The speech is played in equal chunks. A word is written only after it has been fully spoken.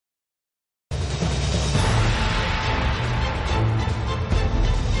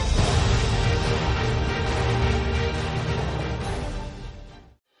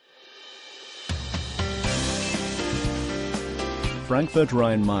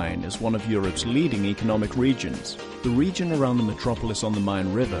Frankfurt-RhineMain is one of Europe's leading economic regions. The region around the metropolis on the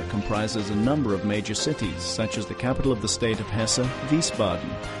Main River comprises a number of major cities, such as the capital of the state of Hesse, Wiesbaden,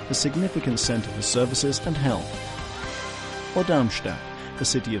 a significant center for services and health, or Darmstadt, a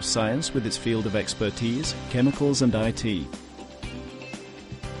city of science with its field of expertise, chemicals and IT.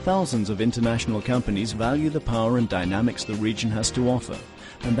 Thousands of international companies value the power and dynamics the region has to offer,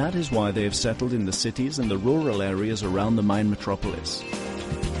 and that is why they have settled in the cities and the rural areas around the Main metropolis.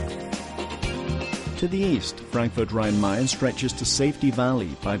 To the east, Frankfurt-Rhinemain stretches to Safety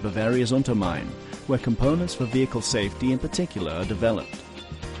Valley by Bavaria's Untermain, where components for vehicle safety in particular are developed.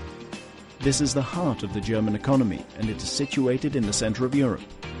 This is the heart of the German economy, and it is situated in the center of Europe.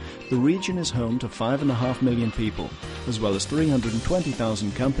 The region is home to 5.5 million people, as well as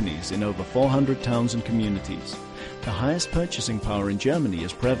 320,000 companies in over 400 towns and communities. The highest purchasing power in Germany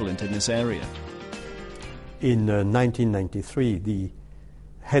is prevalent in this area. In 1993, the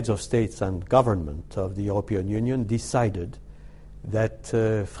heads of states and government of the European Union decided that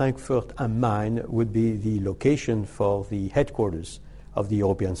Frankfurt am Main would be the location for the headquarters of the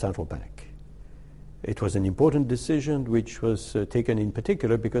European Central Bank. It was an important decision which was taken in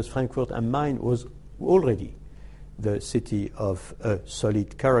particular because Frankfurt am Main was already the city of a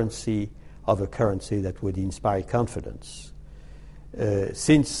solid currency, of a currency that would inspire confidence.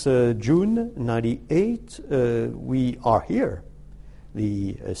 Since June 1998, we are here.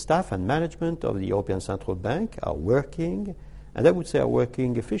 The staff and management of the European Central Bank are working, and I would say are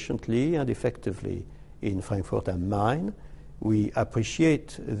working efficiently and effectively in Frankfurt am Main. We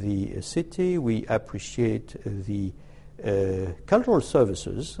appreciate the city, we appreciate the cultural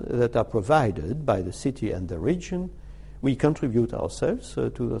services that are provided by the city and the region. We contribute ourselves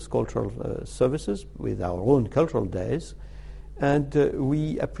to those cultural services with our own cultural days, and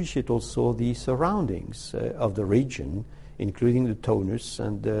we appreciate also the surroundings of the region, including the Taunus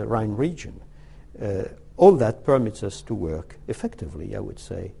and the Rhine region. All that permits us to work effectively, I would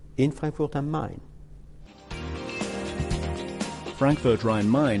say, in Frankfurt am Main.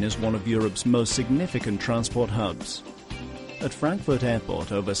 Frankfurt-Rhinemain is one of Europe's most significant transport hubs. At Frankfurt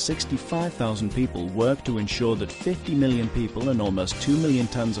Airport, over 65,000 people work to ensure that 50 million people and almost 2 million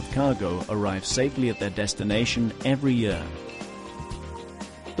tons of cargo arrive safely at their destination every year.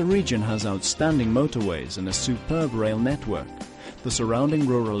 The region has outstanding motorways and a superb rail network. The surrounding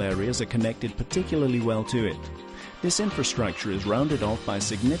rural areas are connected particularly well to it. This infrastructure is rounded off by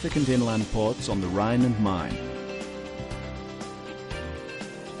significant inland ports on the Rhine and Main.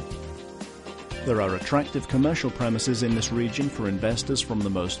 There are attractive commercial premises in this region for investors from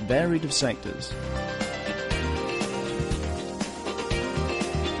the most varied of sectors.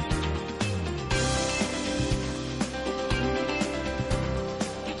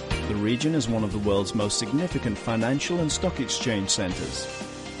 The region is one of the world's most significant financial and stock exchange centers.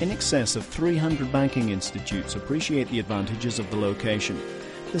 In excess of 300 banking institutes appreciate the advantages of the location.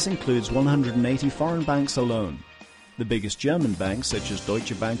 This includes 180 foreign banks alone. The biggest German banks, such as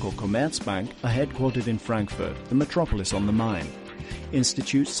Deutsche Bank or Commerzbank, are headquartered in Frankfurt, the metropolis on the Main.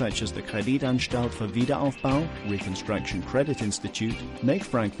 Institutes such as the Kreditanstalt für Wiederaufbau, Reconstruction Credit Institute, make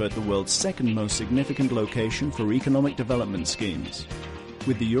Frankfurt the world's second most significant location for economic development schemes.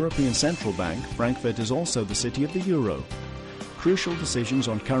 With the European Central Bank, Frankfurt is also the city of the euro. Crucial decisions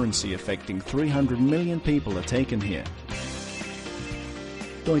on currency affecting 300 million people are taken here.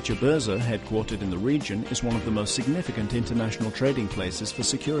 Deutsche Börse, headquartered in the region, is one of the most significant international trading places for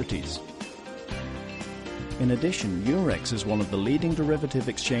securities. In addition, Eurex is one of the leading derivative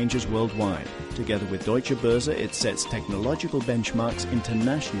exchanges worldwide. Together with Deutsche Börse, it sets technological benchmarks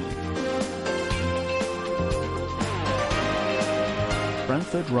internationally.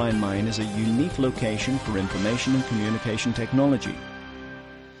 Frankfurt-Rhinemain is a unique location for information and communication technology.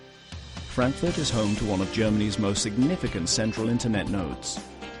 Frankfurt is home to one of Germany's most significant central internet nodes.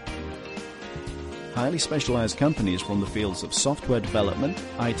 Highly specialized companies from the fields of software development,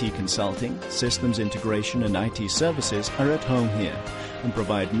 IT consulting, systems integration and IT services are at home here and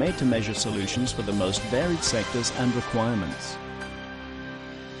provide made-to-measure solutions for the most varied sectors and requirements.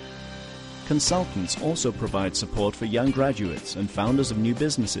 Consultants also provide support for young graduates and founders of new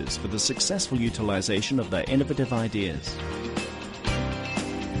businesses for the successful utilization of their innovative ideas.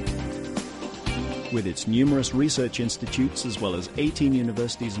 With its numerous research institutes as well as 18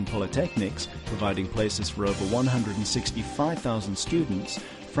 universities and polytechnics, providing places for over 165,000 students,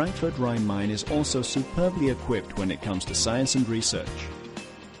 Frankfurt-Rhinemain is also superbly equipped when it comes to science and research.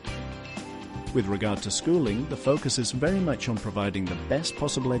 With regard to schooling, the focus is very much on providing the best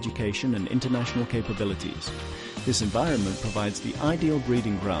possible education and international capabilities. This environment provides the ideal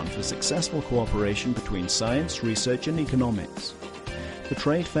breeding ground for successful cooperation between science, research and economics. The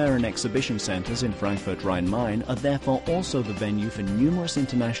trade fair and exhibition centres in Frankfurt-Rhinemain are therefore also the venue for numerous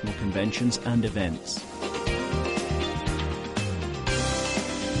international conventions and events.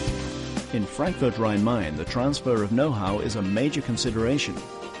 In Frankfurt-Rhinemain, the transfer of know-how is a major consideration.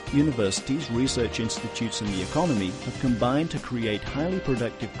 Universities, research institutes and the economy have combined to create highly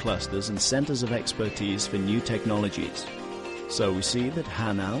productive clusters and centres of expertise for new technologies. So we see that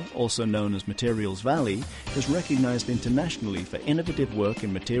Hanau, also known as Materials Valley, is recognized internationally for innovative work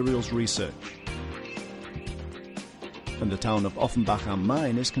in materials research. And the town of Offenbach am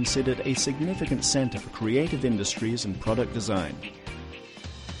Main is considered a significant center for creative industries and product design.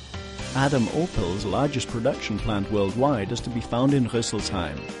 Adam Opel's largest production plant worldwide is to be found in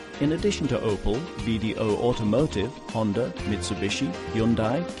Rüsselsheim. In addition to Opel, BDO Automotive, Honda, Mitsubishi,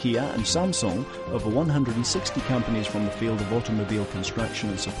 Hyundai, Kia and Samsung, over 160 companies from the field of automobile construction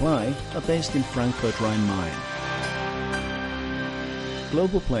and supply are based in Frankfurt-Rhinemain.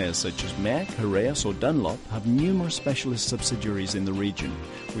 Global players such as Merck, Heraeus or Dunlop have numerous specialist subsidiaries in the region,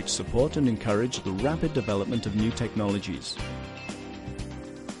 which support and encourage the rapid development of new technologies.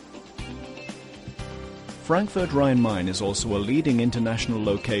 Frankfurt-Rhinemain is also a leading international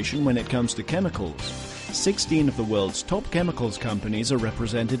location when it comes to chemicals. 16 of the world's top chemicals companies are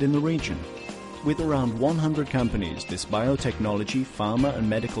represented in the region. With around 100 companies, this biotechnology, pharma and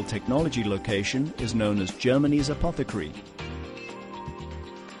medical technology location is known as Germany's apothecary.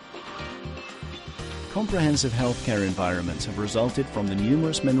 Comprehensive healthcare environments have resulted from the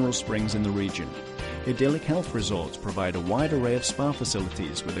numerous mineral springs in the region. Idyllic health resorts provide a wide array of spa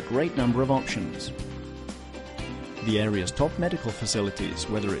facilities with a great number of options. The area's top medical facilities,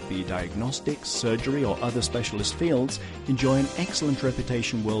 whether it be diagnostics, surgery or other specialist fields, enjoy an excellent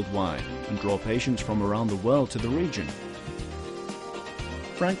reputation worldwide and draw patients from around the world to the region.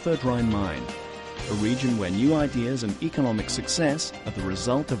 Frankfurt-Rhinemain, a region where new ideas and economic success are the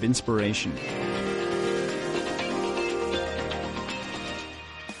result of inspiration.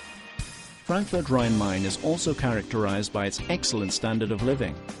 Frankfurt-Rhinemain is also characterized by its excellent standard of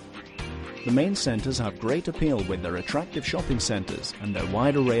living. The main centres have great appeal with their attractive shopping centres and their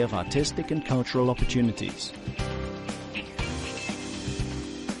wide array of artistic and cultural opportunities.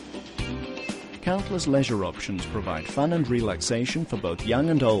 Countless leisure options provide fun and relaxation for both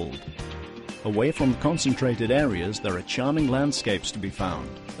young and old. Away from the concentrated areas, there are charming landscapes to be found,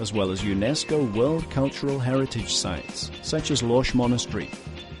 as well as UNESCO World Cultural Heritage Sites, such as Lorsch Monastery.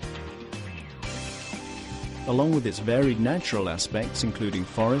 Along with its varied natural aspects, including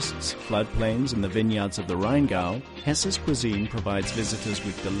forests, floodplains and the vineyards of the Rheingau, Hesse's cuisine provides visitors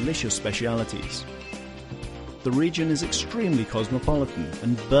with delicious specialities. The region is extremely cosmopolitan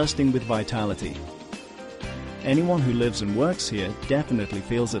and bursting with vitality. Anyone who lives and works here definitely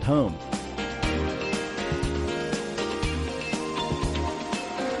feels at home.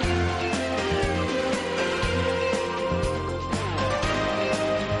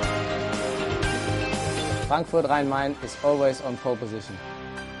 Frankfurt-Rhinemain is always on pole position.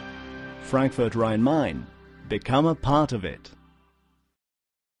 Frankfurt-Rhinemain. Become a part of it.